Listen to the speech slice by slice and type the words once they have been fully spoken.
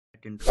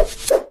second.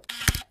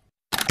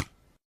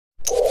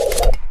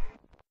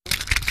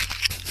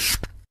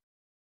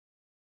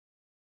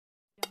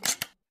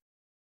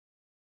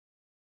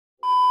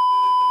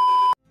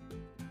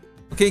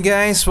 Okay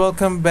guys,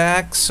 welcome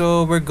back.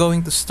 So we're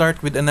going to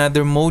start with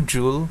another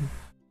module,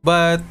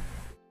 but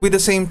with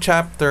the same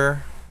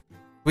chapter,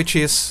 which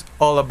is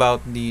all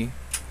about the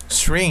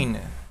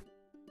strain.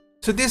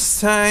 So this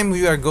time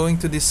we are going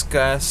to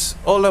discuss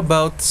all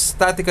about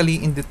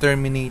statically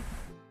indeterminate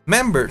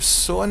members.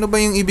 So ano ba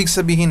yung ibig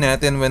sabihin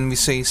natin when we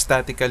say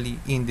statically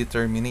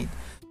indeterminate?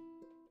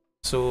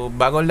 So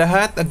bago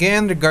lahat,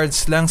 again,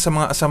 regards lang sa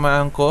mga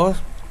asamahan ko,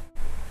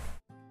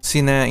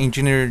 sina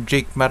Engineer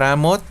Jake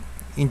Maramot,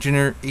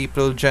 Engineer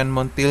April Jan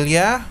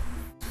Montilla.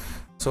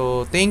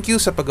 So thank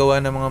you sa paggawa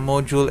ng mga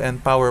module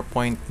and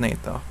PowerPoint na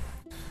ito.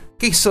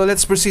 Okay, so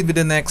let's proceed with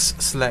the next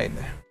slide.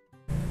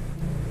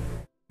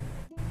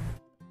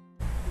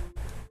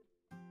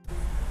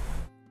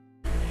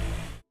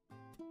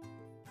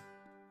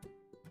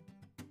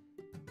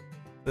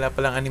 Wala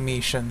palang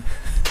animation.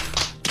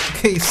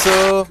 Okay,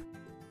 so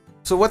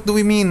what do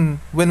we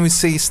mean when we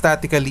say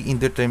statically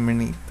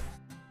indeterminate?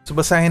 So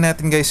basahin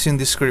natin guys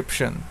yung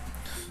description.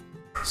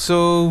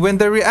 So when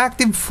the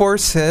reactive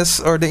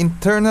forces or the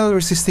internal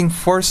resisting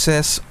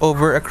forces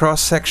over a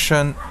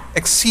cross-section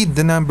exceed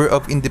the number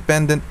of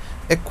independent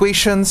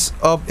equations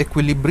of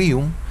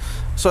equilibrium.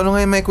 So ano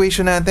nga yung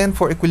equation natin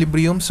for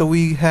equilibrium? So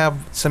we have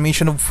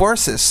summation of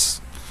forces.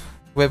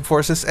 We have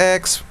forces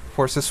X,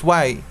 forces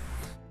Y.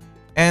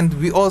 And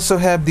we also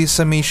have the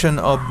summation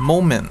of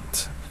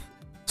moment.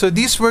 So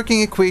this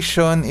working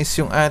equation is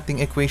yung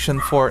ating equation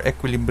for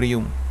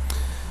equilibrium.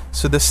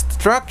 So the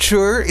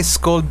structure is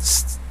called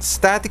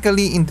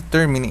statically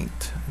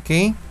indeterminate.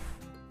 Okay?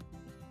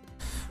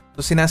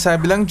 So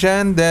sinasabi lang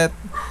dyan that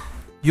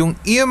yung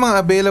iyong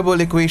mga available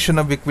equation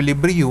of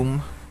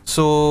equilibrium,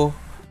 so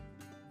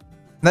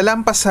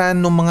nalampasan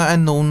ng mga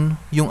unknown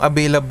yung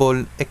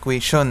available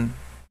equation.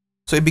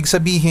 So ibig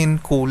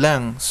sabihin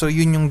kulang. So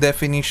yun yung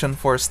definition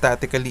for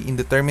statically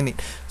indeterminate.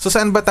 So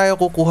saan ba tayo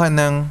kukuha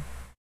ng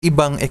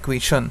ibang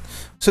equation?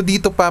 So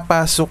dito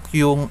papasok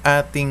yung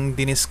ating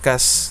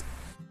diniscuss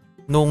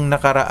nung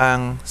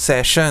nakaraang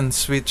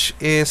sessions, which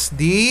is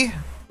the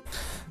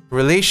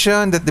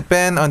relation that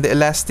depend on the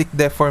elastic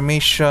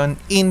deformation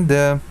in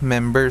the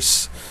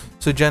members.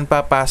 So dyan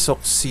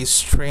papasok si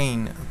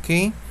strain.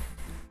 Okay?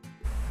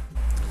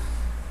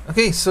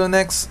 Okay, so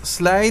next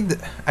slide.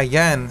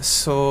 Ayan.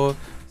 So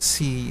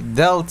si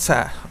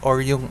delta or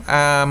yung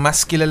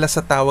mas kilala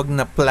sa tawag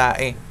na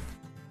plae.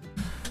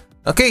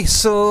 Okay,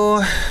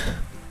 so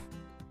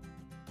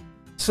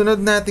sunod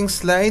nating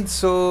slide.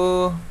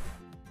 So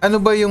ano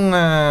ba yung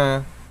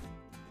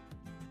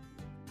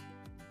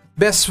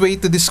best way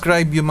to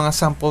describe yung mga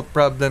sample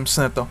problems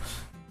na to?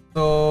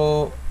 So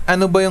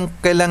ano ba yung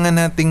kailangan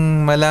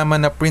nating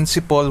malaman na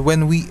principle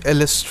when we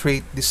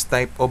illustrate this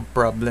type of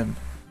problem?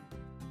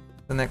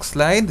 The next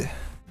slide.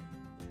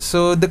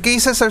 So the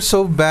cases are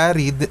so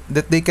varied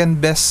that they can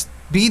best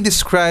be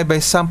described by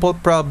sample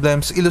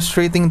problems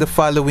illustrating the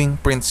following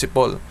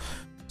principle.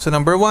 So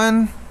number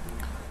one,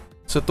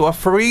 so to a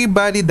free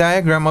body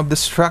diagram of the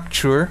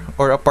structure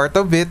or a part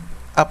of it,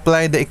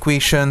 apply the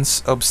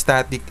equations of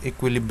static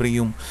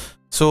equilibrium.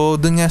 So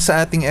dun nga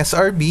sa ating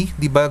SRB,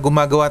 di ba,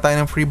 gumagawa tayo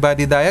ng free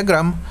body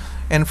diagram,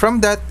 and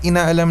from that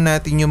inaalam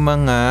natin yung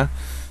mga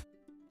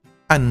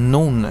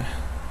unknown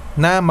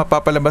na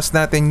mapapalabas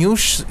natin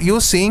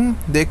using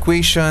the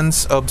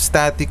equations of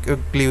static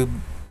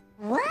equilibrium.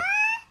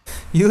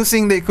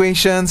 Using the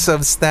equations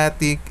of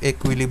static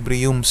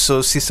equilibrium. So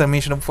si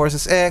summation of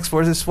forces X,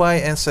 forces Y,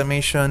 and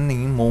summation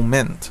ng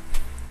moment.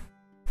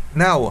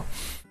 Now,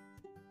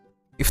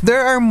 if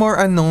there are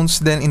more unknowns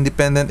than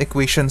independent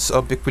equations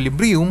of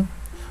equilibrium,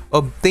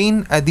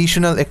 obtain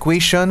additional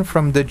equation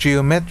from the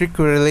geometric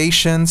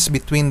relations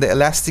between the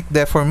elastic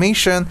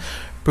deformation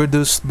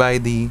produced by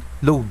the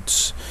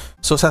loads.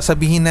 So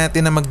sasabihin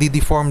natin na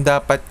magdi-deform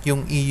dapat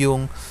yung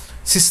iyong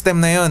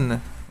system na yon.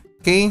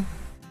 Okay?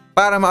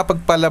 Para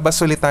makapagpalabas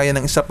ulit tayo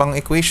ng isa pang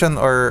equation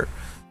or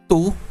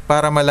two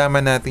para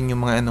malaman natin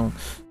yung mga unknown.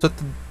 So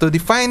to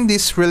define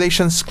these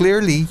relations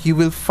clearly, you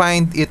will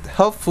find it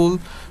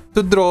helpful to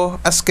draw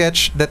a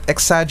sketch that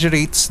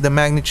exaggerates the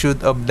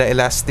magnitude of the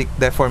elastic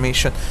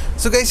deformation.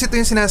 So guys, ito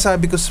yung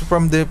sinasabi ko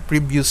from the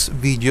previous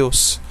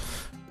videos.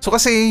 So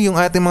kasi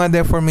yung ating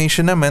mga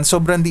deformation naman,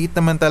 sobrang liit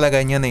naman talaga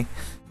niyan eh.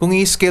 Kung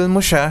i-scale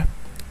mo siya,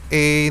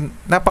 eh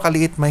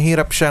napakaliit,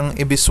 mahirap siyang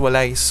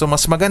i-visualize. So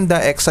mas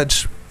maganda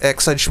exage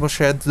mo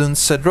siya dun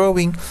sa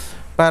drawing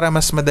para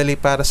mas madali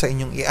para sa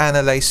inyong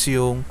i-analyze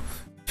yung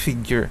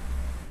figure.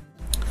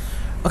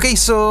 Okay,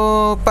 so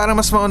para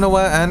mas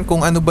maunawaan kung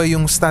ano ba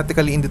yung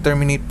statically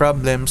indeterminate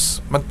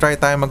problems, mag-try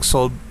tayo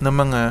mag-solve ng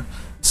mga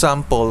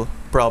sample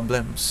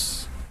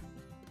problems.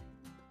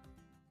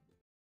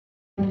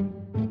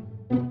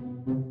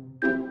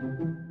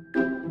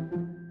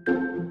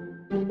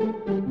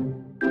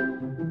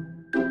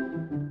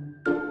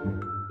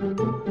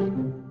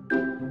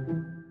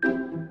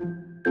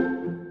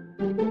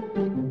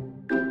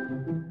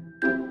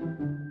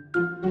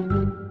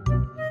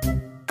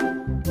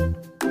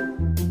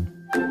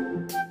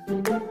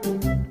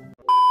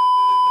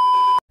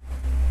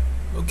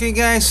 Okay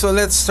guys, so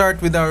let's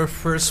start with our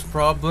first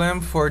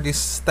problem for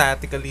this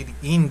statically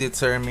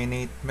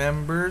indeterminate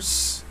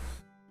members.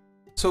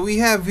 So we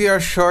have here a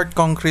short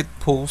concrete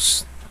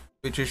post,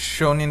 which is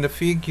shown in the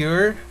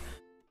figure,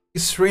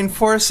 is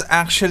reinforced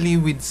actually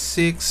with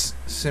 6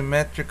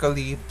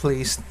 symmetrically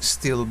placed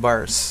steel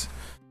bars.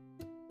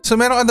 So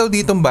meron ka daw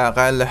ditong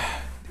bakal.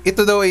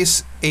 Ito daw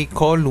is a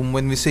column.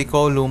 When we say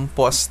column,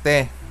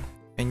 poste.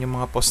 Yan yung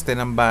mga poste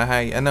ng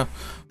bahay.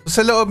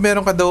 So sa loob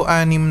meron ka daw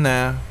 6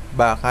 na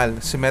bakal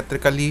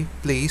symmetrically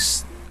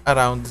placed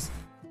around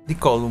the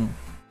column.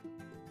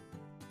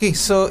 Okay,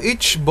 so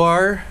each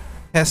bar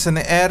has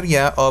an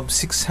area of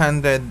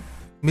 600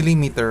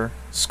 millimeter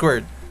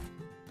squared.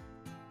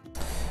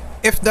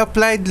 If the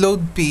applied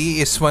load P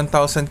is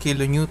 1000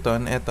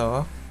 kilonewton,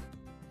 ito.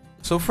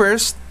 So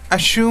first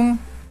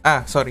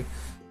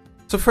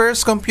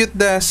compute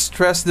the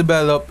stress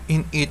developed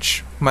in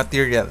each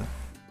material.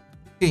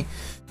 Okay.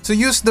 So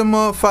use the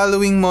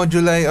following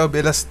moduli of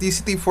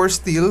elasticity for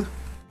steel,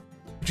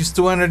 which is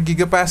 200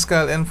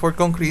 gigapascal, and for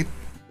concrete,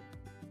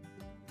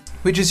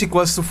 which is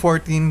equals to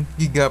 14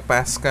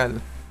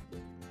 gigapascal.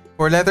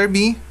 For letter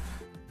B,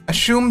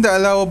 assume the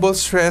allowable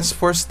stress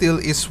for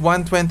steel is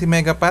 120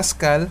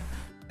 megapascal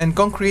and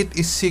concrete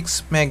is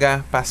 6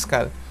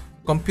 megapascal.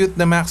 Compute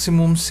the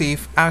maximum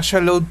safe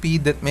actual load P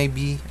that may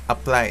be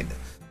applied.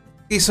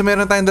 Okay, so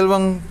meron tayong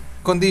dalawang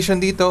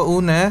condition dito.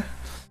 Una,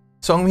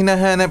 so ang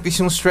hinahanap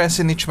is yung stress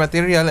in each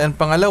material, and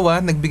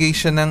pangalawa, nagbigay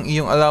siya ng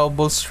iyong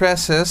allowable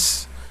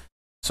stresses.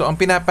 So ang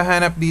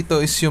pinapahanap dito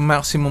is yung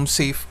maximum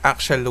safe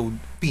actual load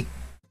P.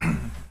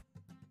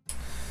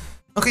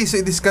 Okay, so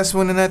i-discuss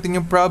muna natin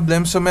yung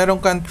problem. So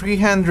meron kang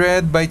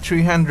 300 by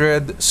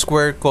 300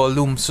 square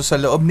column. So sa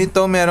loob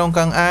nito meron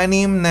kang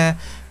 6 na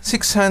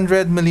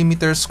 600 mm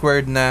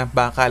squared na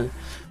bakal.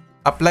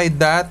 Applied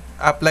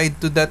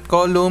to that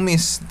column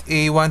is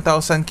a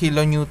 1000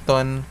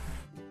 kilonewton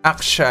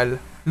axial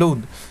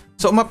load.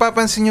 So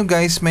mapapansin nyo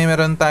guys, may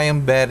meron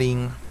tayong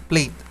bearing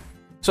plate.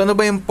 So ano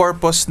ba yung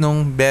purpose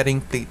nung bearing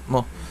plate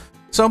mo?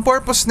 So ang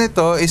purpose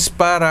nito is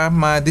para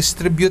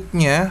ma-distribute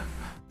niya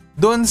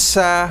doon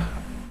sa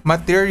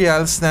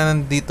materials na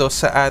nandito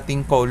sa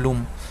ating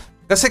column.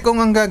 Kasi kung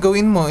ang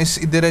gagawin mo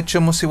is idiretso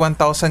mo si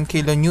 1000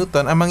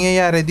 kilonewton, ang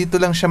mangyayari dito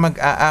lang siya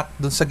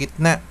mag-a-act doon sa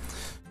gitna.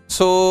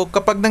 So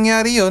kapag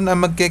nangyari yon,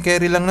 ang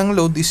magke-carry lang ng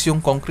load is yung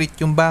concrete,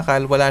 yung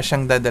bakal, wala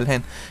siyang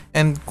dadalhin.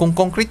 And kung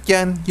concrete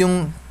yan,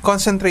 yung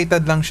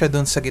concentrated lang siya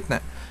doon sa gitna.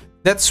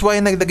 That's why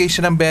naglagay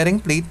siya ng bearing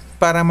plate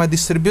para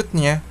ma-distribute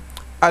niya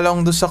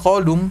along doon sa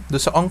column, doon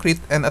sa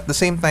concrete, and at the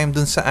same time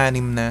doon sa 6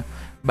 na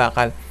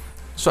bakal.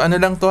 So ano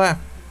lang to ha?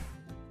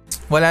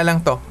 Wala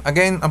lang to.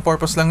 Again, ang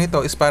purpose lang nito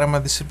is para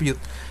ma-distribute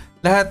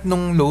lahat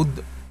ng load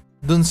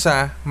doon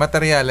sa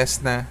materials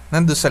na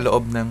nandun sa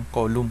loob ng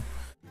column.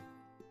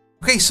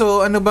 Okay, so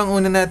ano bang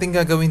una natin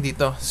gagawin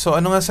dito? So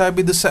ano nga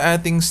sabi doon sa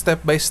ating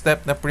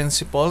step-by-step na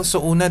principle?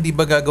 So una, di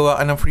ba gagawa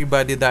ka ng free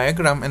body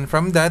diagram, and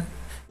from that,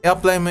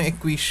 i-apply mo yung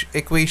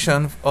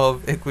equation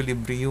of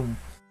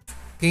equilibrium.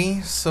 Okay,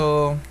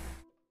 so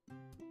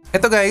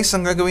ito guys,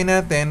 ang gagawin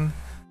natin,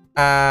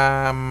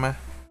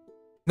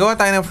 gawa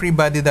tayo ng free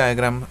body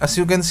diagram. As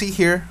you can see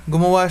here,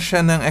 gumawa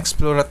siya ng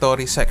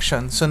exploratory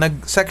section. So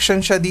nag-section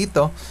siya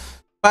dito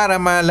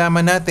para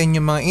malaman natin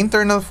yung mga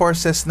internal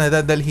forces na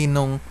dadalhin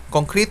nung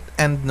concrete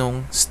and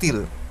nung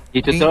steel.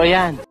 Dito to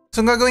yan. So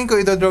ang gagawin ko,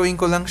 ito-drawing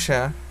ko lang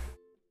siya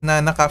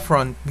na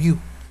naka-front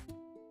view.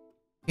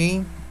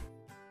 Okay.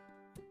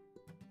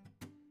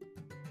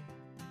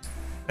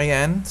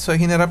 Ayan. So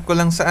hinarap ko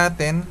lang sa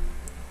atin.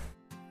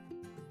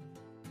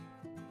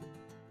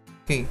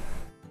 Okay.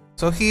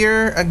 So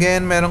here,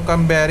 again, meron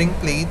kang bearing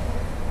plate.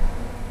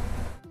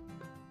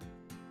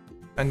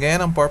 Again,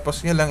 ang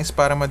purpose niya lang is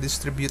para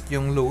ma-distribute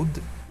yung load.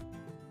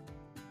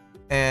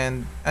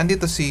 And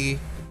andito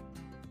si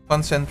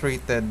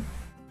concentrated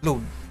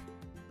load.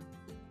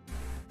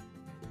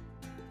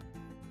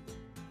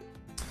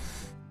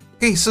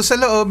 Okay, so sa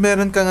loob,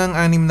 meron kang ang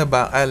 6 na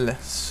bakal.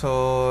 So,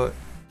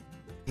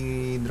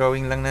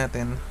 i-drawing lang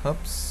natin.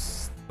 Oops,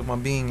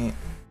 tumabingi.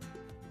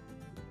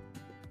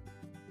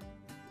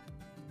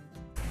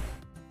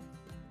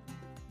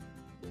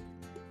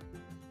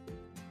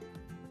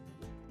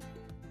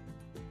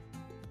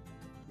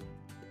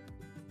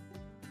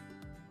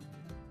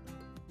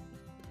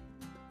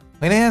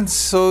 Okay na yan.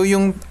 So,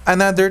 yung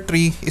another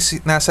 3 is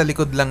nasa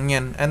likod lang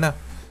yan.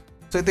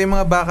 So, ito yung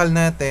mga bakal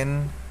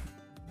natin.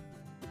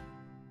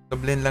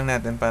 Doublein lang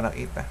natin para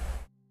kita.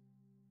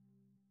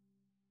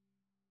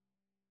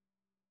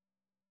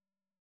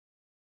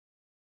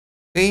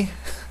 Okay.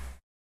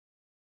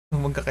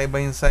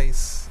 Magkakaiba yung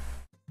size.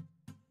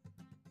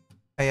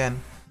 Ayan.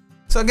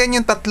 So, again,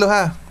 yung 3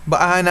 ha.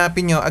 Baka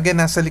hanapin nyo.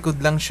 Again, nasa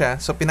likod lang siya.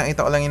 So,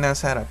 pinakita ko lang yung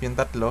nasa harap. Yung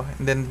 3.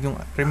 And then, yung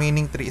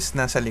remaining 3 is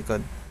nasa likod.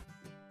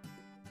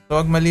 So,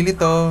 wag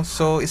malilito.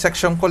 So,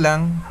 isection ko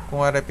lang.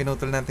 Kung wala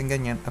pinutol natin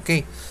ganyan.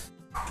 Okay.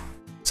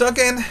 So,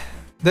 again,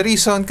 the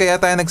reason kaya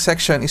tayo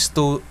nag-section is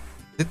to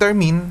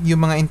determine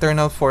yung mga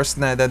internal force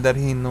na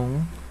dadalhin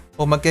nung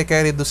o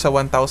magke-carry do sa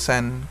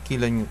 1000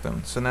 kilonewton.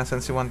 So,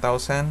 nasan si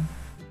 1000?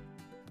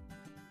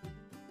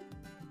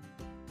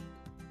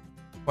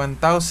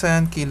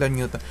 1,000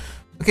 kilonewton.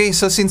 Okay,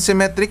 so since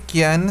symmetric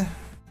yan,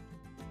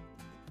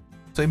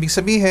 so ibig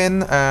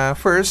sabihin,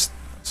 first,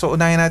 so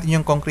unahin natin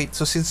yung concrete.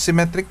 So since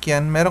symmetric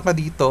yan, meron ka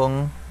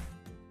ditong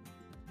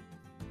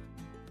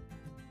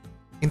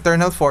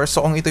internal force.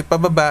 So kung ito'y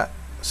pababa,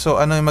 so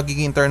ano yung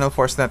magiging internal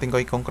force natin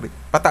kung concrete?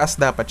 Pataas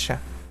dapat siya.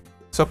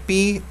 So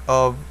P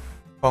of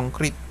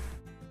concrete.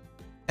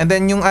 And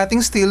then yung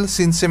ating steel,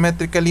 since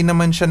symmetrically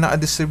naman siya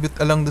na-distribute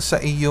along do sa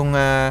iyong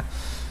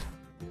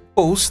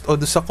post o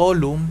do sa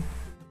column,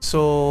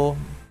 so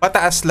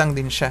pataas lang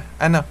din siya.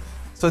 Ano?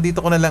 So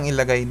dito ko na lang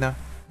ilagay na.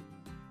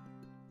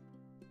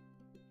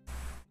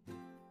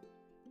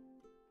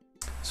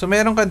 So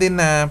meron ka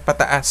din na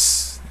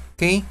pataas.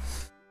 Okay?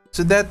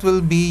 So that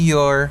will be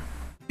your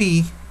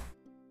P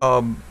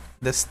of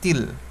the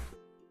steel.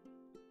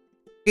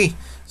 Okay.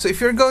 So if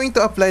you're going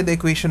to apply the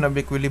equation of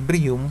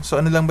equilibrium, so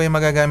ano lang ba yung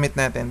magagamit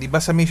natin? Diba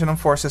summation ng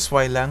forces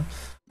y lang?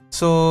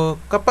 So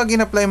kapag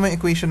in-apply mo yung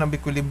equation of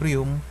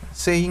equilibrium,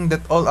 saying that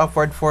all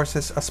upward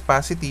forces as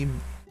positive,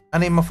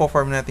 ano yung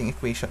ma-form nating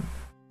equation?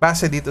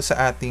 Base dito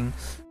sa ating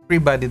free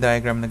body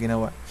diagram na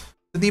ginawa.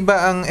 So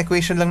diba ang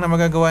equation lang na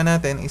magagawa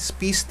natin is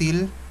P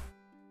steel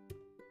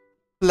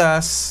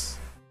plus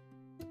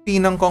P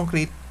ng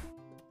concrete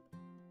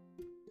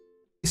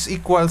is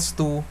equals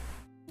to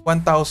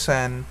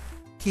 1,000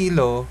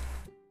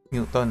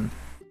 kilonewton.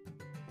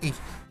 Okay.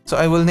 So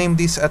I will name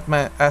this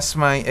as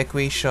my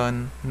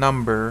equation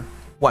number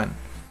 1.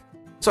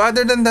 So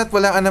other than that,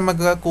 wala ka na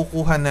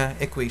magkukuha na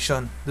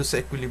equation do sa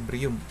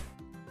equilibrium.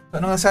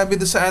 So ano nga sabi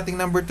do sa ating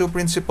number 2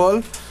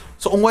 principle?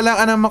 So kung wala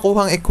ka na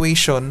makuhang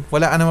equation,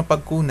 wala ka na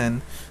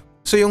mapagkunan,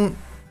 so yung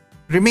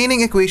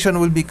remaining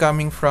equation will be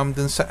coming from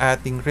dun sa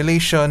ating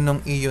relation ng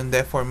iyon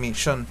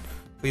deformation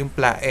o yung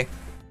plae.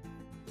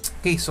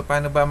 Okay, so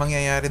paano ba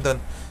mangyayari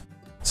doon?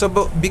 So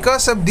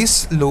because of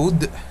this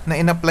load na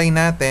in-apply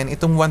natin,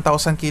 itong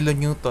 1,000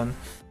 kilonewton,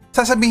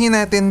 sasabihin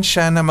natin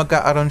siya na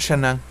magkaaroon siya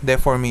ng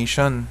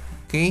deformation.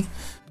 Okay?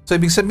 So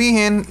ibig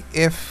sabihin,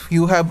 if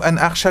you have an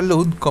actual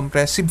load,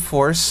 compressive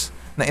force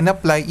na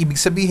in-apply,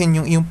 ibig sabihin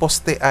yung iyong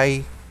poste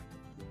ay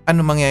ano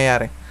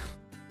mangyayari?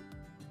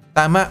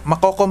 Tama,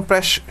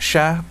 mako-compress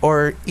siya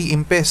or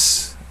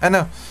i-impes.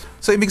 Ano?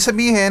 So ibig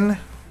sabihin,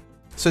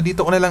 so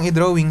dito ko na lang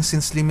i-drawing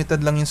since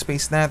limited lang yung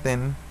space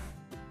natin.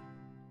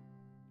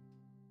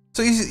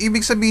 So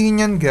ibig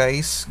sabihin yan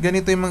guys,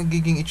 ganito yung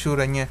magiging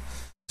itsura niya.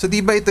 So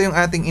diba ito yung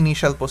ating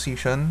initial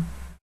position?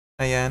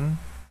 Ayan.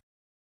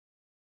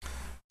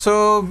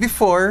 So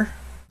before,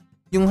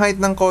 yung height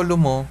ng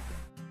column mo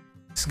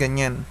is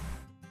ganyan.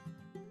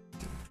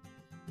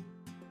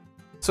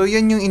 So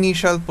yan yung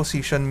initial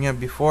position niya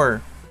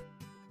before.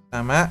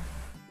 Tama?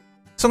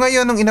 So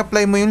ngayon, nung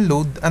in-apply mo yung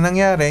load, anong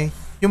nangyari?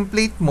 Yung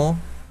plate mo,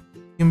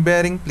 yung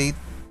bearing plate,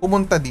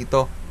 pumunta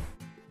dito.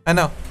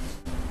 Ano?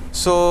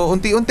 So,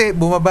 unti-unti,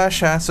 bumaba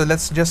siya. So,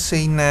 let's just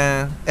say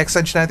na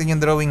exage natin yung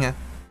drawing ha.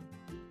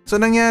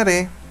 So,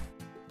 nangyari,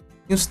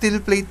 yung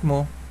steel plate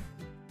mo,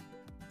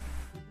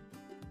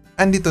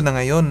 andito na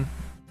ngayon.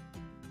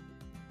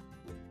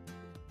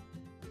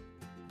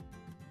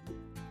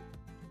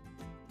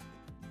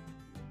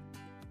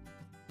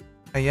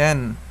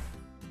 Ayan.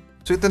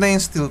 So, ito na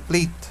yung steel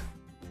plate.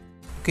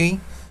 Okay?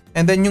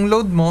 And then, yung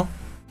load mo,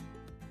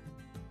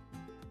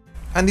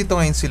 andito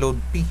ngayon si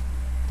load P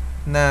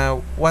na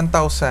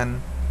 1,000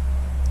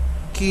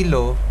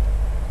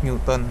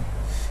 kilonewton.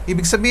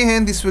 Ibig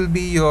sabihin, this will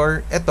be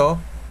your, eto.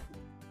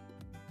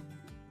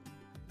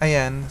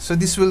 Ayan. So,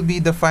 this will be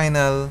the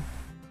final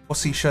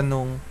position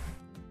nung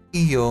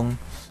iyong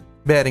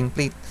bearing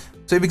plate.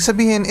 So, ibig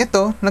sabihin,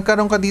 ito,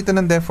 nagkaroon ka dito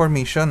ng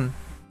deformation.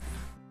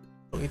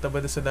 Kita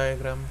ba sa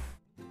diagram?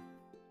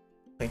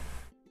 Okay.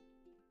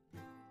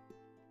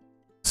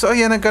 So,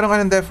 ayan, nagkaroon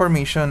ka ng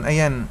deformation.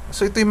 Ayan.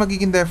 So, ito yung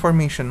magiging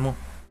deformation mo.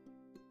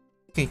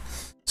 Okay.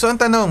 So, ang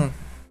tanong,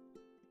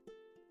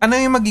 ano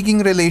yung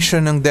magiging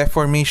relation ng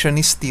deformation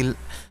ni steel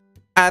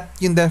at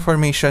yung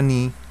deformation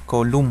ni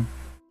column?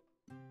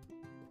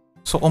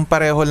 So, kung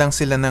pareho lang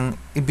sila ng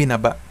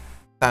ibinaba.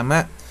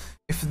 Tama.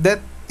 If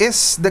that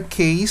is the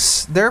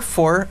case,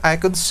 therefore, I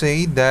could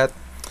say that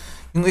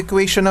yung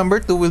equation number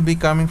 2 will be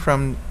coming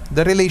from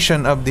the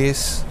relation of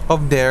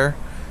their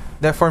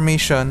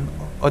deformation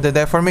or the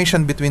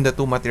deformation between the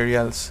two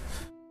materials.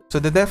 So,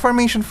 the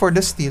deformation for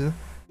the steel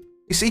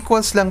is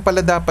equals lang pala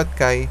dapat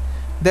kay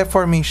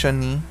deformation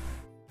ni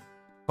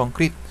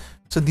concrete.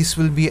 So, this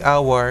will be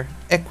our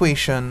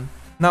equation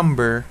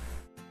number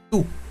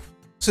 2.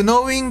 So,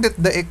 knowing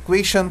that the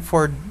equation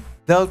for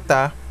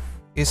delta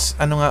is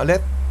ano nga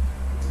ulit?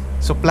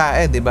 So,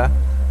 plae, diba?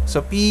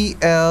 So,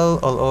 PL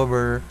all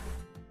over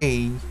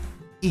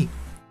AE.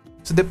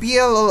 So, the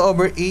PL all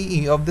over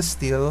AE of the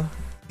steel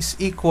is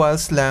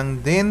equals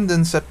lang din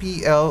dun sa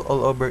PL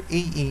all over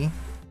AE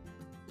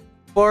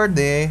for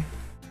the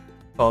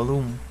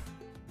column.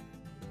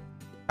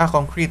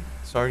 Concrete.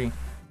 Sorry.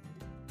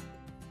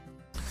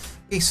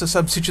 Okay, so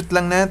substitute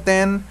lang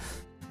natin.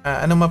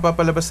 Ano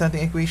mapapalabas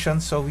natin equation?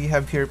 So, we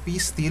have here P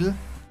steel.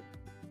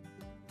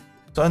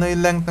 So, ano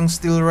yung length ng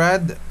steel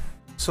rod?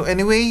 So,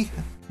 anyway,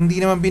 hindi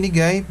naman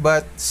binigay,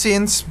 but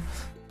since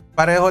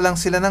pareho lang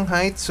sila ng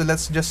height, so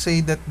let's just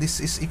say that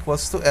this is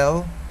equals to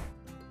L.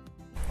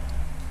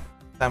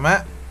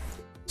 Tama?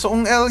 So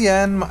kung L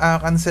yan,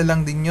 cancel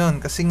lang din yon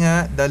kasi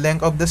nga the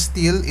length of the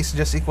steel is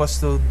just equals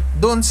to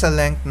dun sa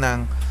length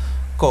ng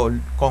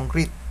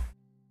concrete.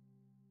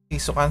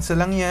 Okay, so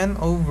cancel lang yan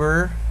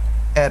over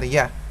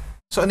area.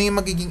 So ano yung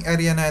magiging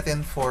area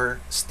natin for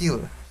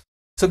steel?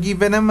 So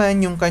given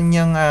naman yung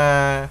kanyang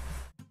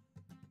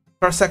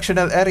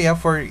cross-sectional area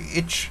for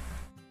each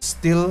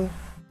steel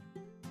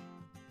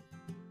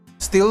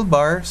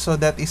bar, so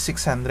that is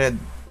 600.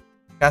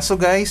 Kaso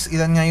guys,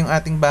 ilan nga yung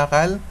ating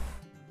bakal?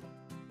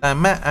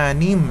 Tama,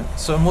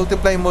 6. So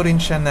multiply mo rin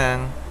siya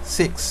ng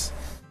 6.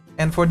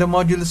 And for the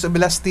modulus of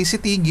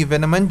elasticity,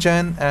 given naman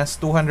dyan as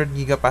 200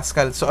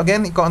 gigapascal. So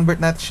again,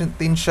 i-convert natin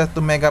siya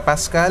to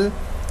megapascal.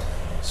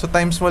 So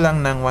times mo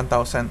lang ng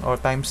 1000 or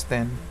times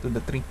 10 to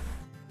the 3.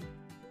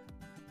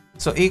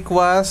 So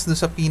equals do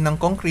sa P ng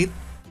concrete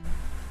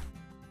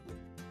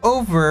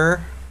over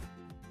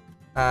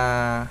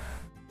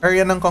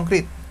area ng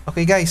concrete.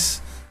 Okay guys,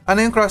 ano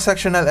yung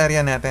cross-sectional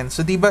area natin?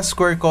 So diba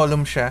square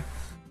column siya?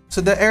 So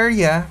the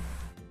area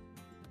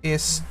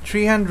is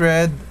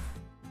 300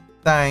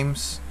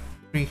 times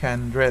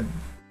 300.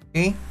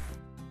 Okay?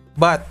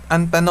 But,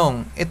 ang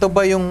tanong, ito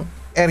ba yung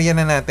area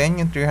na natin?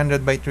 Yung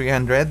 300 by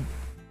 300?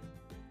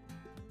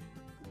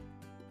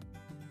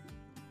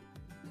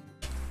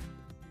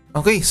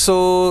 Okay,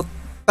 so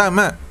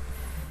tama.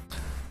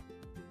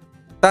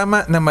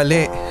 Tama na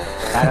mali.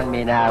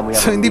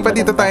 So hindi pa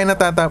dito tayo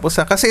natatapos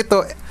ha. Kasi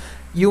ito,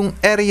 yung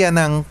area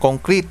ng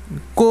concrete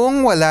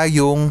kung wala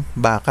yung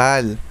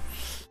bakal.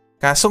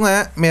 Kaso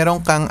nga, meron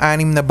kang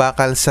 6 na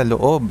bakal sa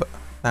loob.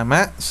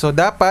 Tama? So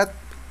dapat,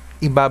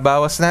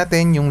 ibabawas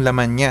natin yung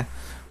laman niya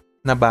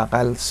na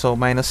bakal. So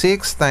minus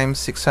 6 times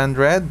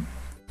 600.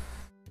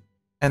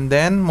 And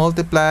then,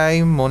 multiply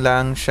mo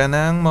lang siya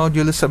ng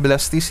modulus of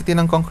elasticity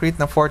ng concrete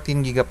na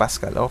 14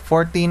 gigapascal. O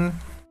 14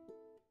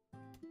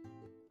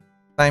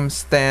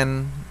 times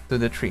 10 to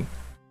the 3.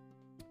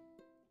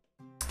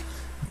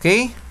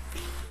 Okay?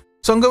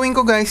 So, ang gawin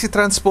ko guys,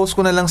 i-transpose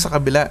ko na lang sa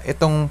kabila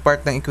itong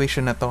part ng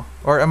equation na to.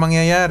 Or ang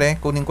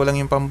mangyayari, kunin ko lang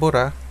yung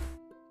pambura.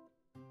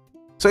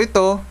 So,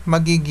 ito,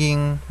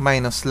 magiging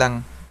minus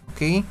lang.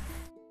 Okay?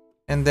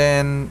 And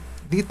then,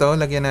 dito,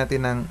 lagyan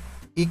natin ng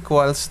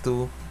equals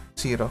to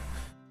 0.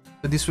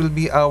 So, this will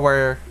be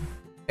our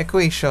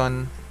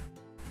equation.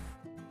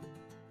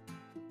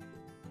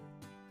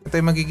 Ito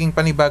yung magiging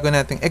panibago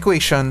nating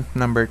equation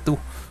number 2.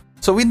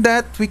 So, with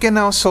that, we can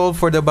now solve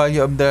for the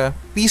value of the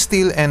P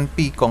steel and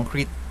P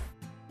concrete.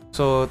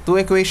 So,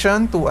 2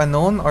 equation, 2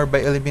 unknown or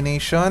by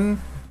elimination.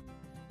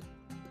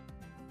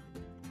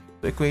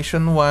 So,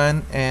 equation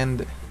 1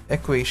 and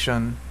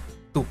equation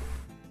 2.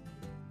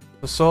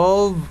 So,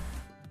 solve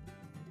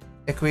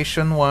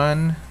equation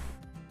 1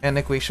 and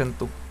equation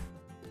 2.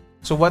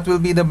 So, what will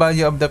be the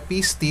value of the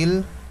P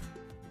steel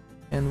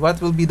and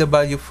what will be the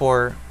value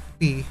for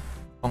P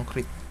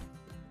concrete?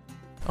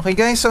 Okay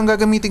guys, so ang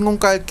gagamitin kong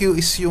calcu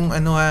is yung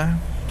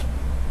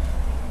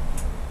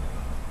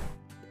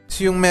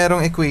yung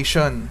merong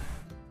equation.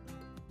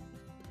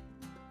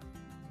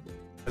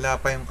 Wala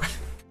pa yung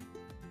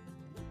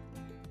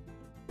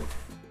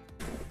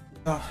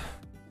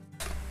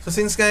So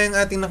since kaya yung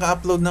ating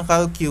naka-upload ng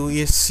calcu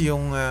is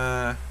yung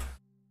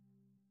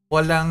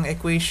walang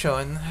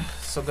equation,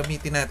 so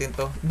gamitin natin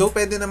to. Though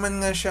pwede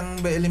naman nga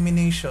siyang by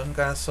elimination,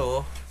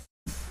 kaso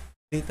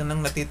dito nang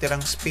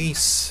natitirang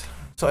space.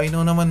 So I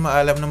know naman,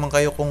 maalam naman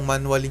kayo kung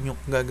manually nyo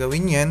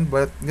gagawin yan,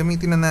 but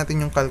gamitin na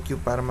natin yung calcu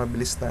para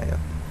mabilis tayo.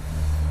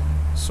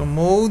 So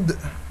mode.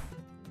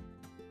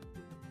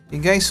 Okay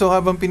guys, so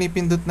habang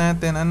pinipindot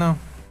natin,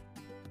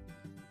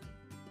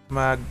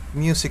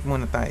 mag-music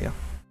muna tayo.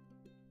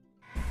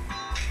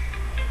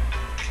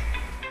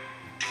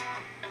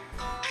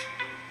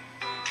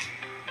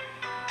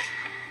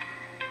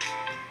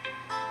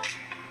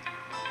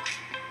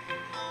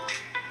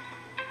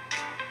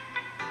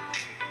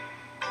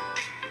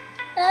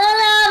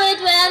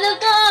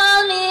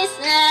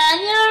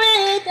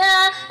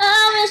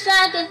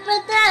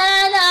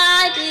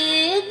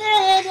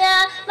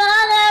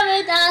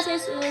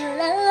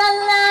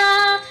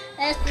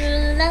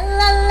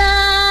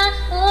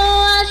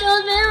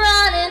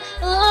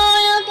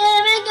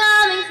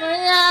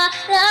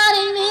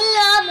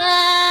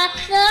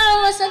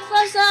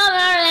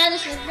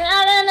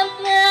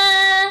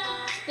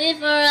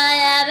 Before I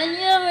have a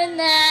new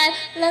night,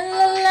 la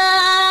la la.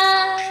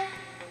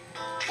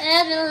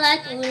 I feel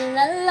like ooh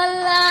la la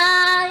la,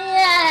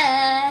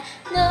 yeah.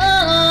 No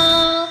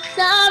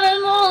summer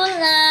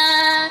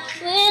moonlight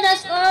with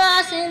us for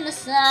us in the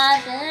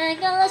sun,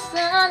 take on the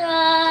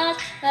sunrise.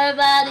 Her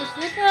body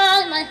flew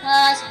across my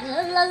heart,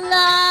 la la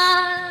la.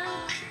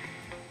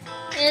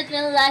 It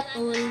feels like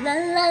ooh la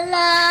la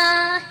la,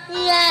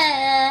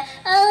 yeah.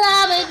 I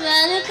love it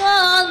when you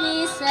call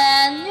me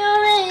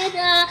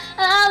señorita.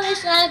 I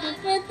wish I could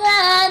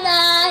pretend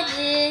I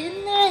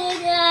didn't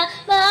need ya,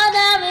 but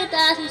every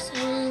time it's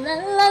ooh la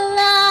la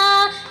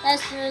la,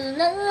 that's ooh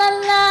la la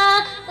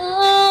la.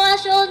 Oh, I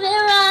should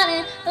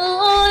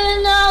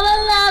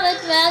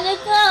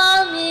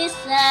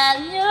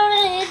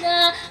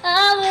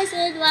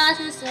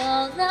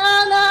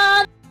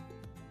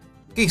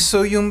Okay,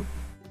 so yung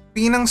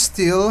P ng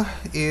steel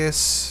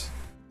is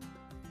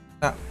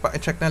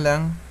pa-check na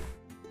lang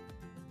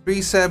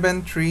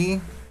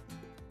 373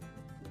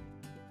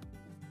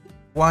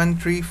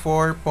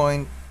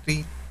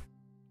 134.3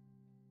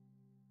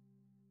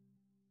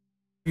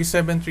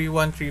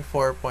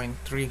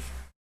 373,134.3.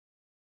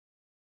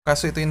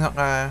 Kaso ito yung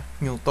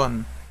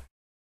naka-Newton.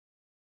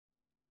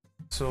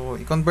 So,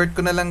 i-convert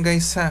ko na lang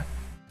guys ha.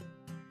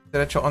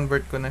 Diretso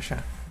convert ko na siya.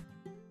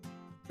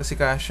 Kasi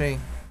kasya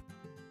eh.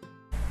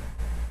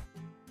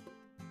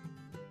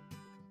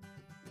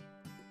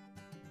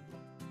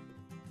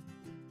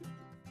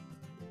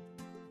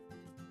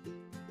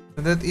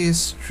 So that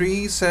is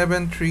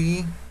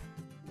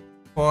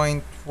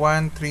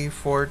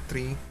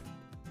 373.1343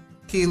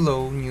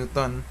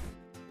 kilonewton.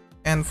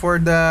 And for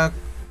the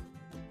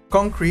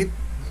concrete,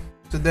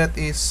 so that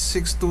is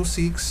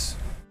 626.8657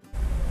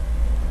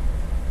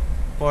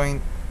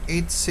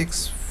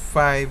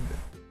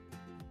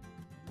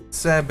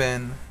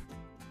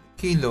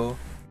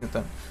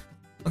 kilonewton.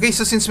 Okay,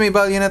 so since may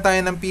value na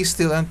tayo ng P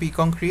steel and P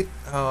concrete,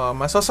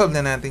 masosolve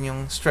na natin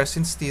yung stress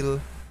in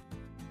steel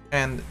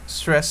and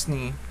stress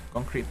ni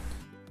concrete.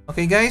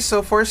 Okay guys,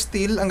 so for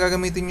steel, ang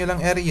gagamitin nyo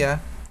lang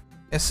area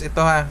is ito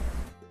ha.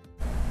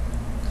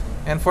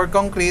 And for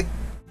concrete,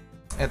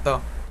 ito.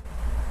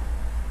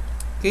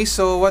 Okay,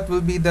 so what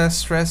will be the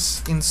stress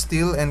in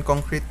steel and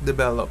concrete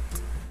developed?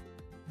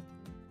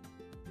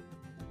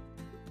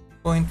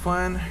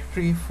 0.1343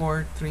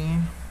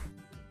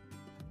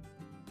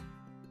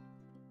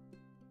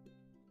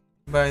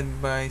 divided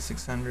by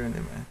 600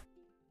 divided.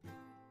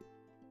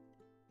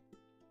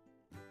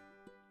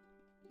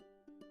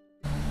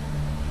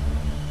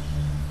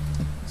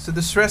 So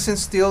the stress in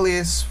steel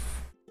is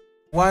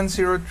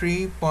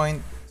 103.6484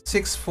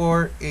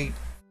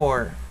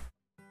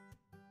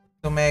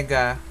 to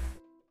mega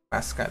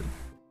pascal.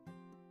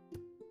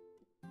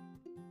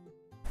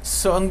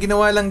 So ang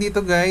ginawa lang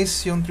dito guys,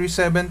 yung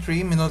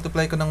 373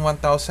 minultiply ko ng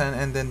 1000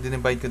 and then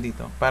dinivide ko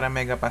dito para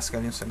mega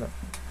pascal yung sagot.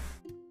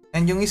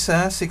 And yung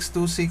isa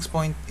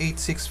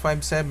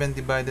 626.8657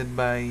 divided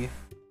by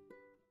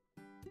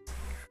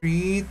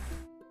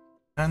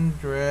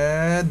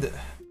 300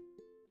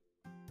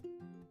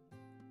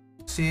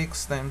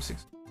 6 times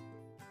 6.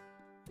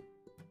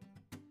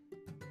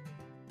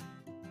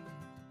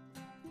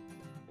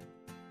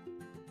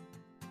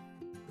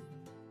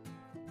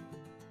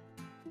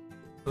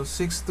 So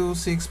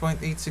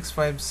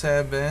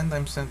 626.8657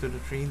 times 10 to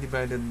the 3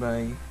 divided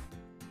by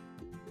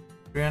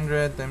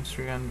 300 times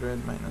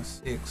 300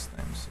 minus 6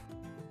 times 6.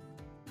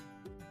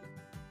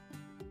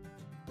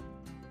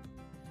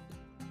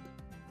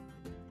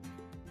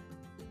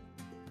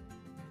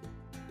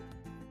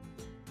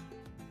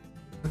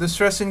 The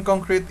stress in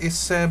concrete is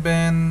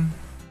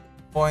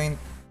 7.25539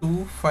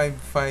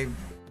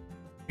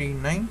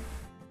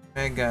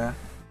 mega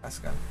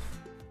pascal.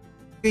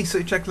 Okay,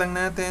 so i-check lang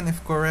natin if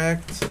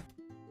correct.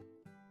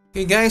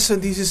 Okay guys, so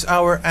this is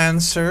our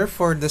answer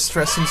for the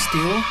stress in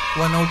steel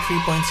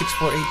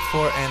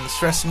 103.6484 and the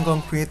stress in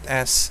concrete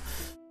as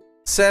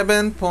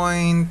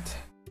 7.25539.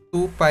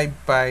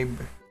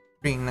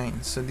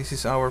 So this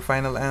is our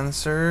final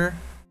answer.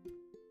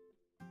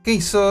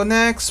 Okay, so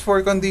next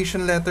for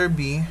condition letter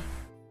B.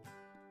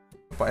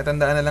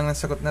 Pakitandaan na lang ng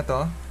sagot na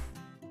to.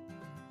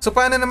 So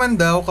paano naman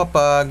daw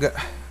kapag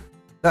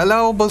the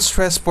allowable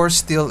stress for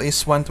steel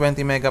is 120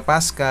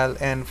 megapascal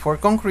and for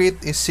concrete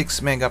is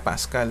 6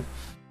 megapascal.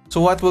 So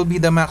what will be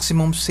the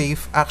maximum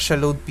safe axial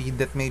load P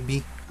that may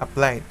be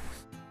applied?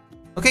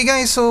 Okay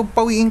guys, so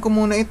pawiin ko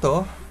muna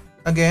ito.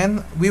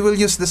 Again, we will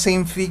use the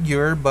same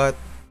figure but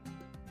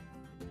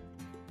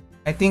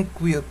I think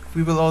we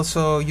will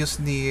also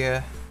use the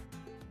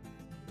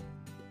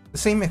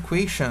same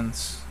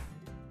equations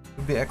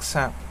to be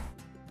exact.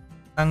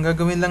 Ang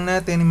gagawin lang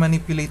natin,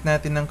 i-manipulate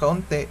natin ng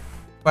kaunti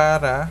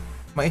para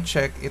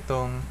ma-check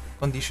itong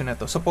condition na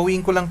to. So pawiin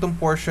ko lang tong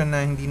portion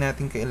na hindi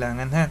natin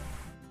kailangan ha.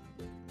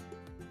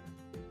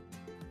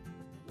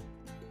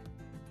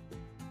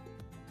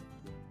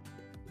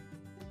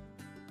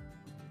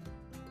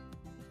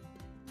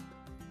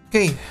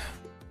 Okay.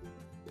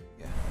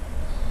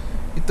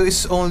 Ito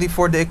is only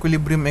for the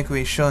equilibrium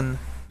equation.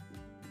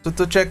 So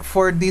to check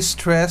for this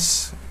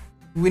stress,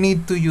 we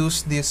need to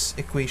use this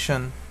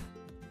equation.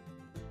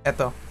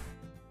 Ito.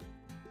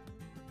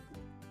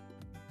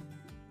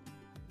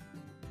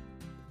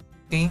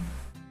 Okay.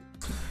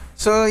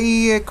 So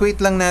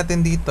i-equate lang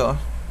natin dito.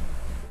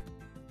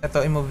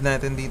 Ito, i-move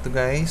natin dito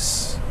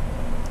guys.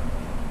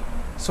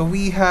 So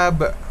we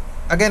have,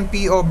 again,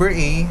 P over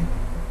A.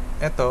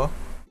 Ito.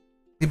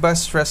 Diba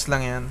stress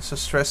lang yan? So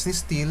stress ni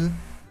steel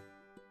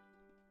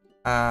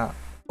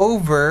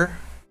over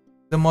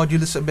the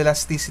modulus of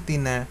elasticity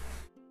na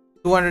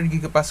 200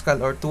 gigapascal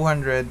or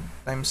 200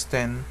 times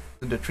 10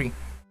 to the 3.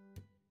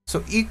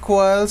 So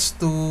equals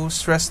to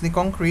stress ni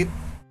concrete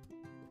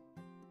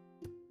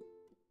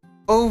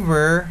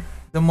over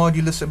the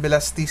modulus of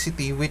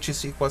elasticity which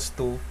is equals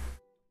to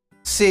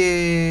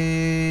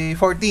say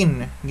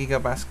 14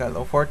 gigapascal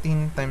or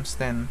 14 times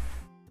 10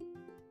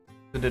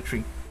 to the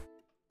 3.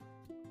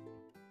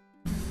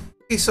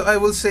 Okay, so I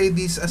will say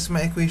this as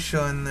my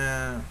equation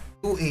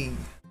 2a.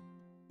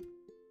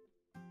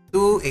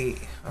 2a.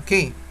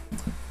 Okay.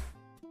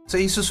 So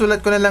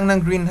isusulat ko na lang ng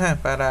green ha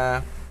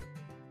para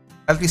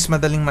at least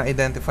madaling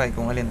ma-identify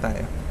kung alin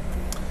tayo.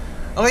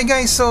 Okay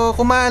guys, so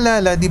kung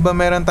maalala, di ba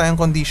meron tayong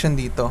condition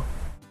dito?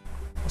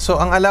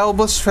 So ang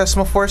allowable stress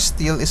mo for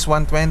steel is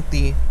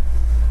 120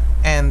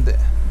 and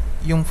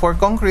yung for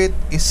concrete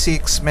is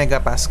 6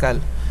 megapascal.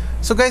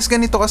 So guys,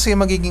 ganito kasi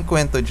magiging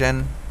kwento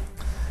dyan.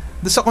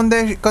 Doon sa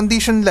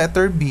condition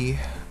letter B,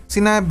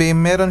 sinabi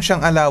meron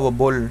siyang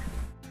allowable.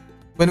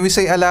 When we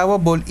say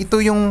allowable, ito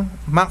yung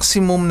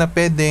maximum na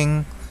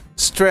pwedeng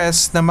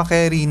stress na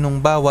makarry nung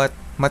bawat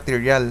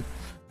material.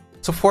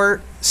 So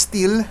for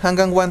steel,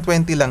 hanggang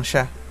 120 lang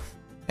siya.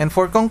 And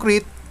for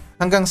concrete,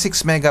 hanggang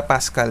 6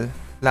 megapascal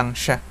lang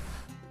siya.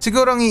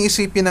 Siguro ang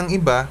iisipin ng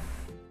iba,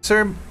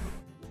 sir,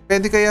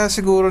 pwede kaya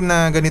siguro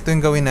na ganito yung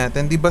gawin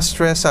natin. Di ba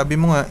stress, sabi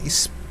mo nga,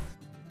 is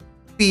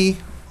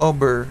P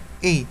over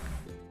A.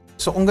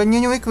 So kung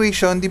ganyan yung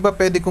equation, di ba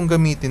pwede kong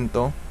gamitin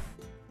to?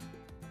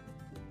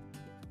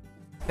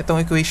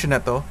 Itong equation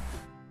na to,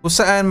 kung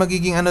saan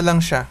magiging ano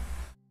lang siya.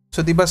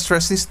 So, di ba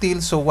stress ni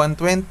steel? So,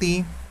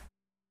 120,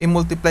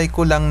 i-multiply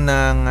ko lang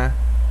ng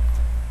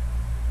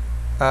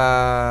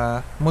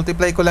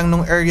multiply ko lang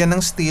nung area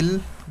ng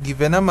steel,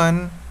 given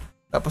naman.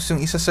 Tapos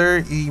yung isa,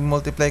 sir,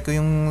 i-multiply ko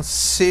yung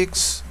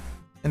 6,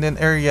 and then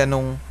area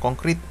nung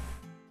concrete.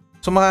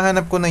 So,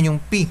 makahanap ko na yung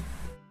P.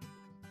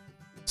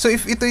 So,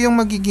 if ito yung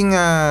magiging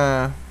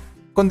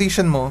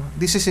condition mo,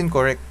 this is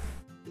incorrect.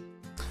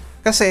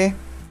 Kasi,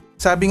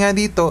 sabi nga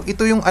dito,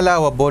 ito yung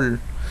allowable.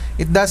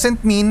 It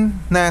doesn't mean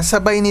na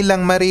sabay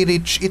nilang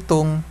marireach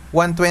itong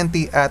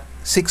 120 at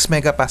 6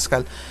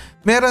 megapascal.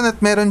 Meron at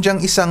meron dyang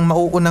isang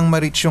mauunang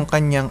ma-reach yung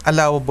kanyang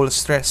allowable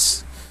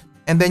stress.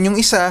 And then yung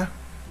isa,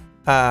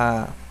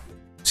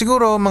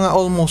 siguro mga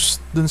almost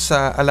dun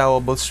sa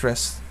allowable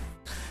stress.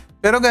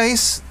 Pero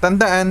guys,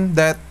 tandaan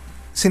that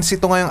since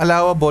ito nga yung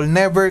allowable,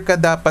 never ka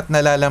dapat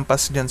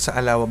nalalampas dyan sa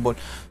allowable.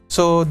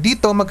 So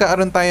dito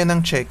magkaaroon tayo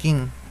ng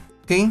checking.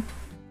 Okay?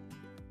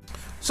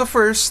 So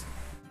first,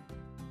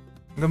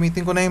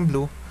 gamitin ko na yung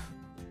blue.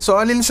 So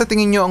alin sa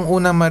tingin nyo ang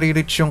unang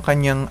marireach yung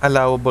kanyang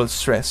allowable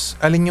stress?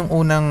 Alin yung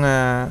unang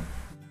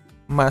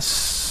mas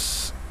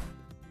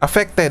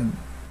affected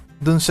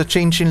dun sa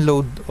change in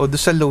load o dun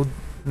sa load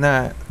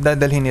na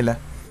dadalhin nila?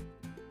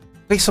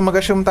 Okay, so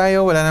mag-assume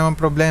tayo, wala namang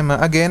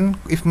problema. Again,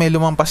 if may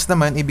lumampas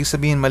naman, ibig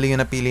sabihin mali yung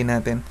napili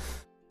natin.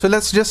 So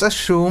let's just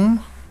assume.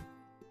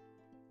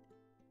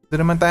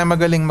 Doon naman tayo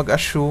magaling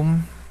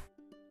mag-assume.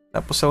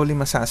 Tapos sa huli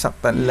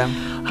masasaktan lang.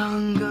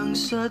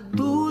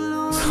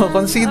 So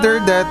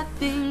consider that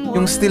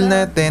yung steel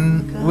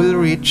natin will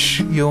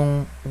reach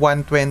yung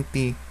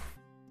 120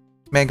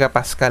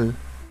 megapascal.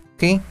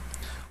 Okay?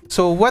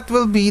 So what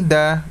will be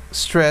the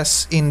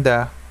stress in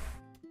the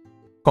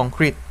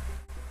concrete?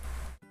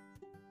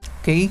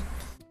 Okay?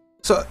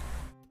 So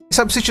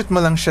substitute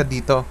mo lang siya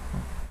dito.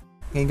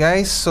 Okay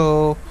guys?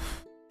 So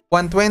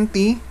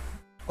 120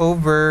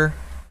 over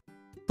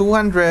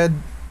 200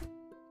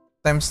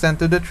 times 10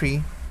 to the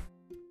 3.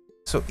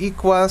 So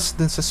equals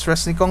dun sa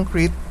stress ni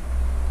concrete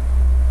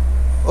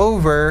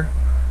over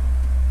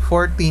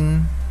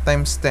 14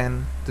 times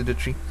 10 to the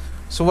 3.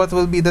 So what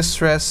will be the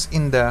stress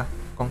in the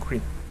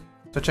concrete?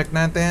 So check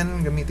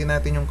natin, gamitin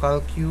natin yung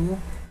calcu.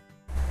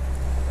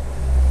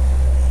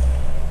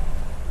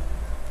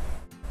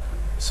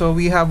 So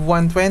we have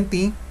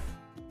 120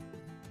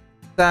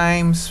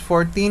 times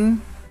 14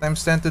 times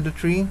 10 to the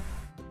 3.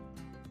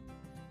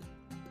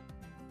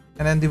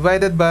 And then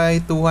divided by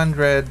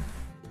 200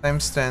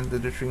 times 10 to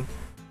the 3.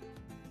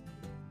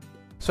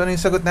 So ano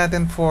yung sagot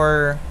natin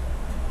for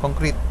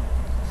concrete?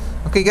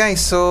 Okay guys,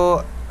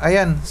 so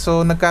ayan.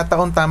 So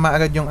nagkataon tama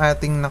agad yung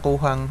ating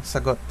nakuhang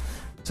sagot.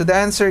 So the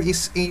answer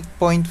is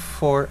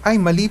 8.4.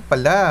 Ay, mali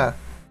pala.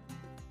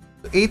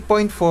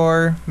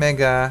 8.4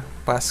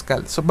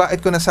 megapascal. So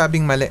bakit ko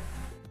nasabing mali?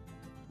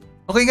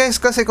 Okay guys,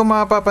 kasi kung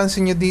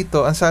mapapansin nyo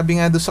dito, ang sabi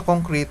nga doon sa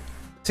concrete,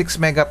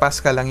 6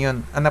 megapascal lang yun.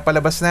 Ang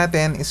napalabas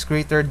natin is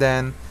greater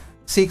than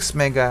 6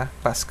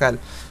 megapascal.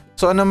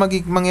 So ano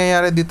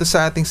mangyayari dito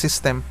sa ating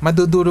system?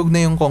 Madudurog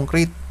na yung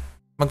concrete.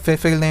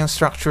 Magfe-fail na yung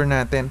structure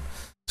natin.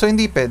 So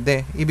hindi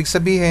pwede. Ibig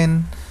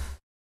sabihin,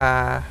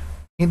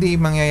 hindi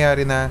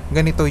mangyayari na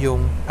ganito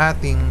yung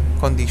ating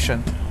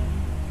condition.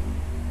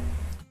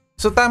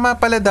 So tama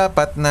pala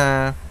dapat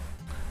na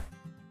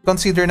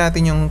consider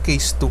natin yung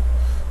case 2.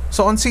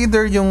 So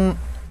consider yung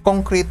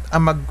concrete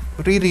ang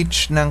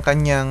mag-reach ng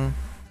kanyang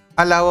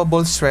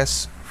allowable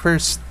stress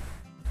first.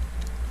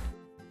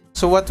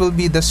 So what will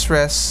be the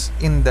stress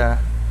in the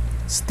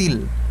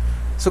steel?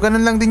 So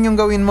ganun lang din yung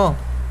gawin mo.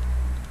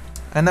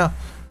 Ano?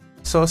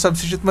 So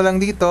substitute mo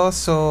lang dito.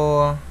 So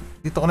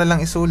dito ko na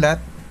lang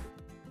isulat.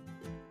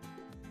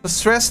 So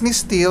stress ni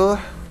steel,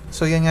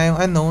 so yan nga yung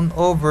unknown,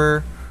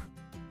 over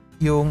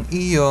yung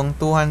iyong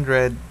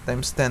 200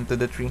 times 10 to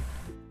the 3.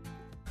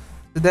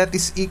 So that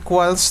is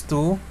equals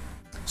to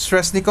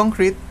stress ni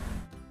concrete,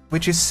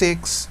 which is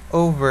 6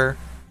 over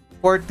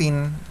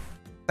 14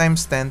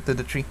 times 10 to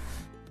the 3.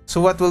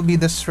 So what will be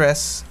the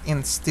stress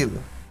in steel?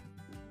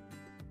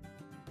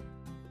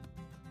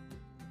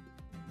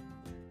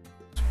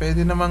 So,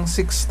 pwede namang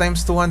 6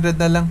 times 200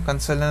 na lang.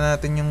 Cancel na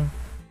natin yung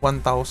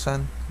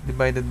 1,000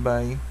 divided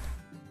by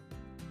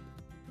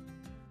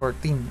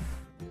 14.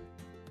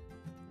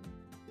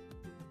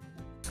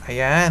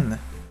 Ayan.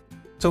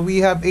 So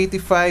we have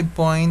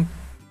 85.7143.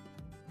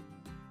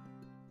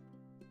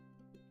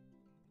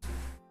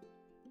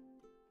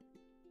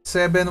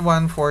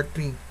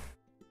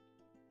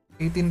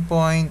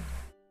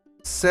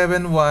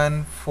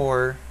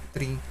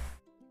 18.7143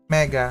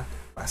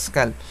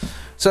 megapascal.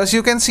 So as you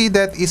can see,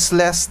 that is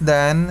less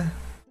than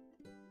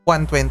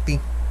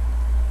 120.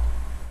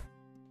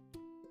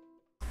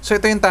 So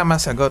ito yung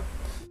tamang sagot.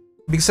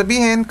 Ibig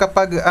sabihin,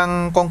 kapag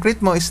ang concrete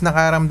mo is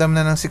nakaramdam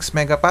na ng 6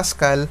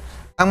 megapascal,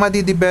 ang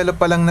madidevelop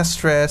pa lang na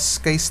stress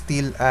kay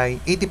steel ay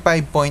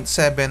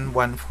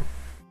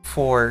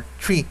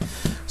 85.7143.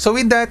 So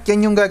with that,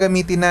 yan yung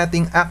gagamitin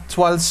nating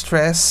actual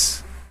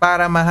stress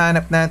para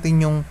mahanap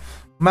natin yung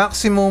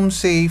maximum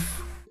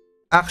safe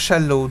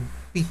axial load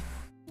P.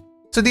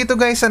 So dito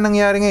guys, ang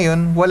nangyari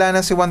ngayon, wala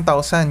na si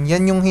 1,000.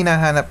 Yan yung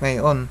hinahanap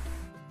ngayon.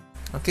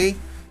 Okay?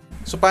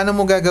 So paano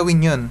mo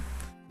gagawin yun?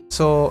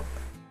 So,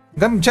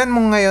 dyan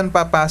mo ngayon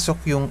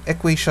papasok yung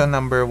equation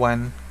number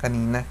 1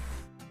 kanina.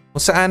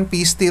 Kung saan P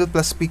steel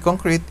plus P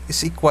concrete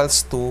is equals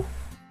to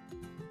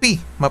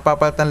P.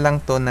 Mapapalitan lang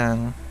to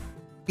ng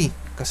P.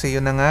 Kasi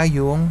yun na nga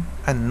yung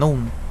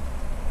unknown.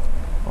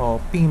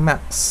 O P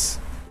max.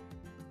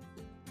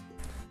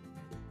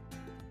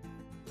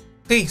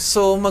 Okay,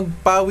 so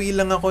magpawi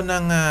lang ako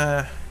ng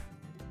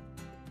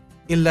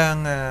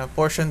ilang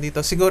portion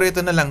dito. Siguro ito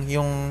na lang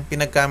yung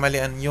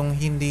pinagkamalian, yung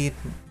hindi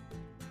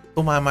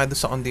tumama do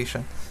sa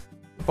condition.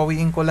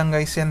 Pawiin ko lang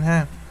guys yan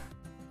ha.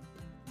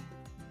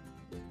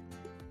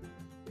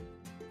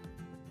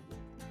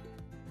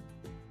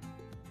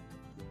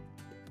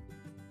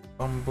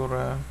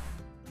 Pambura.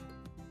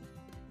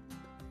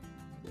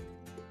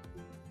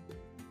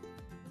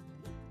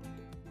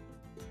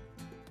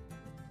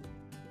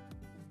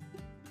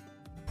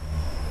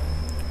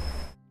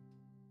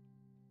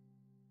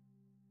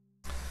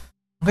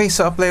 Okay,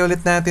 so apply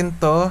ulit natin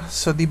to.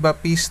 So diba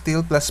P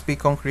steel plus P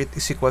concrete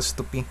is equals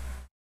to P.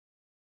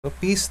 So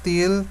P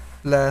steel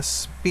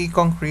plus P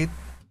concrete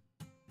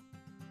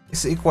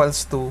is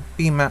equals to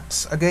P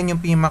max. Again, yung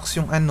P max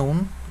yung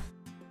unknown.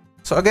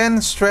 So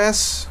again,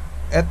 stress,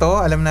 eto,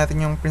 alam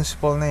natin yung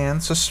principle na yan.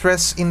 So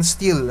stress in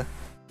steel.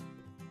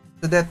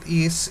 So that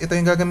is, ito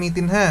yung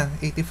gagamitin ha,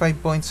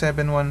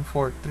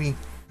 85.7143.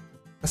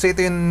 Kasi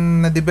ito yung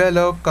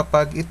na-develop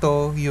kapag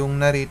ito yung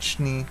na-reach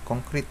ni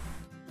concrete.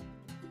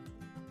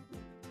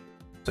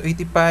 So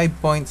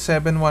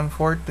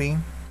 85.7143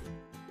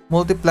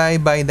 multiply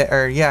by the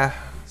area.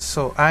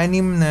 So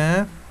 6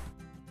 na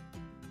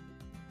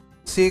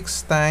 6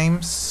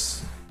 times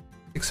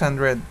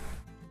 600.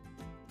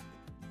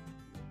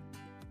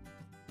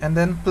 And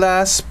then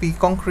plus P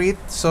concrete.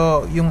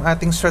 So yung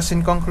ating stress in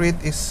concrete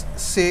is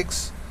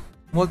 6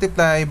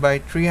 multiply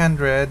by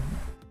 300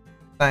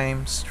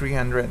 times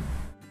 300.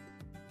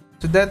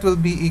 So that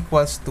will be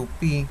equals to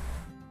P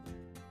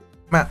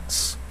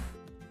max.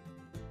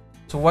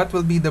 So what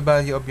will be the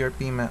value of your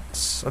P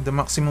max, or the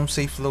maximum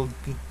safe load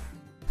P?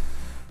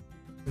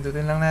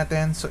 Pindutin lang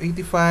natin. So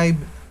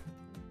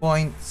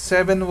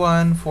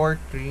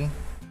 85.7143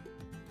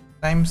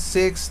 times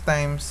 6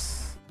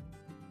 times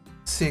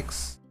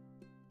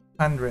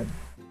 600.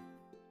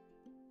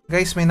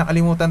 Guys, may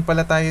nakalimutan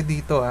pala tayo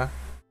dito ah.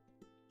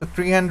 So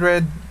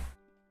 300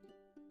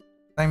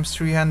 times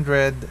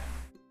 300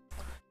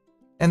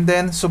 and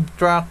then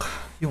subtract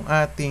yung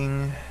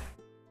ating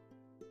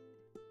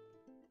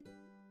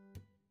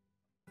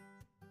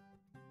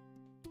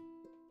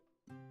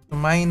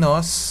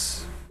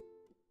minus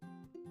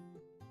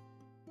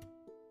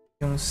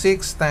yung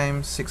 6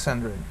 times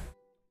 600.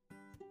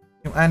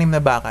 Yung 6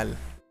 na bakal.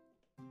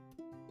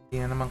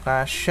 Hindi na naman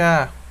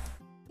kasya.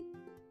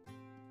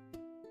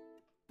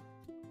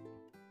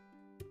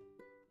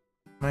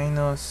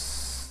 Minus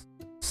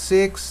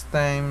 6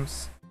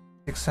 times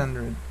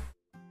 600.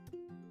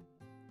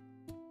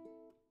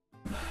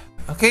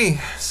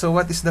 Okay, so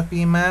what is the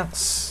P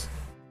max?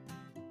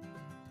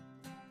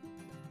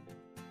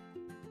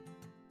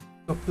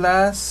 So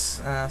plus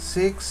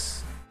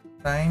 6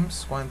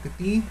 times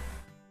quantity.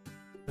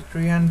 So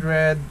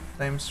 300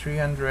 times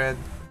 300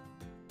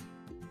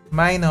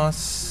 minus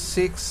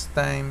 6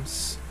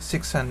 times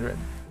 600.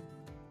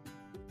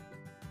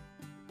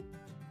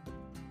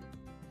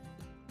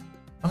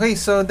 Okay,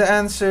 so the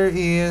answer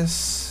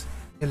is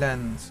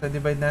ilan? So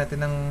divide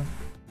natin ng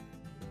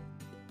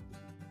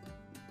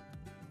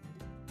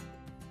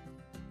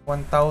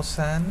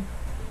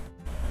 1,000.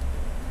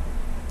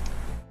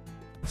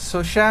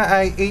 So siya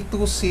ay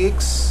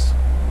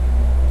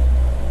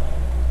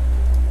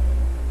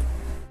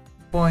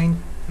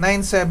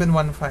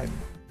 826.9715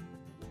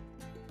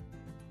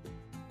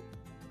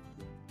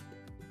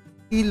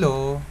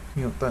 kilo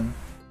Newton.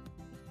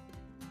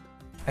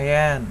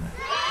 Ayan.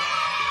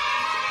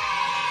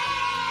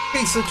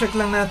 Okay, so check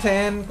lang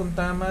natin kung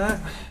tama.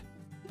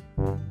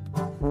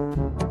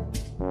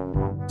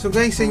 So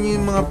guys, yun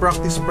yung mga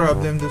practice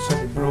problem doon sa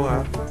libro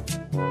ha.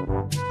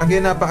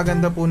 Again,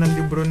 napakaganda po ng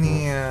libro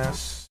ni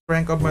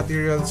Strength of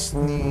Materials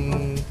ni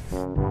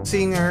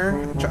Singer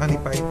at saka ni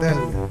Pytel.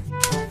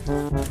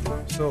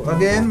 So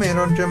again,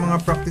 mayroon dyan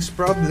mga practice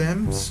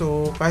problems.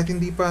 So kahit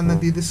hindi pa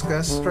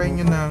nadidiscuss, try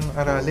nyo nang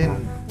aralin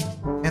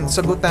and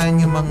sagutan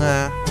yung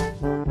mga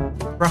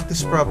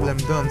practice problem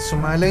doon. So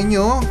malay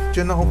nyo,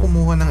 dyan ako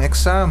kumuha ng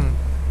exam.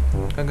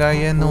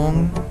 Kagaya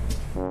nung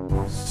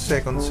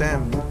second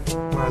sem.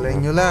 Malay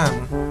nyo lang.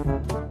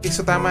 Okay,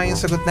 so tama yung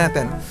sagot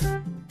natin.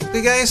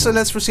 Okay guys, so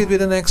let's proceed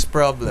with the next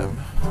problem.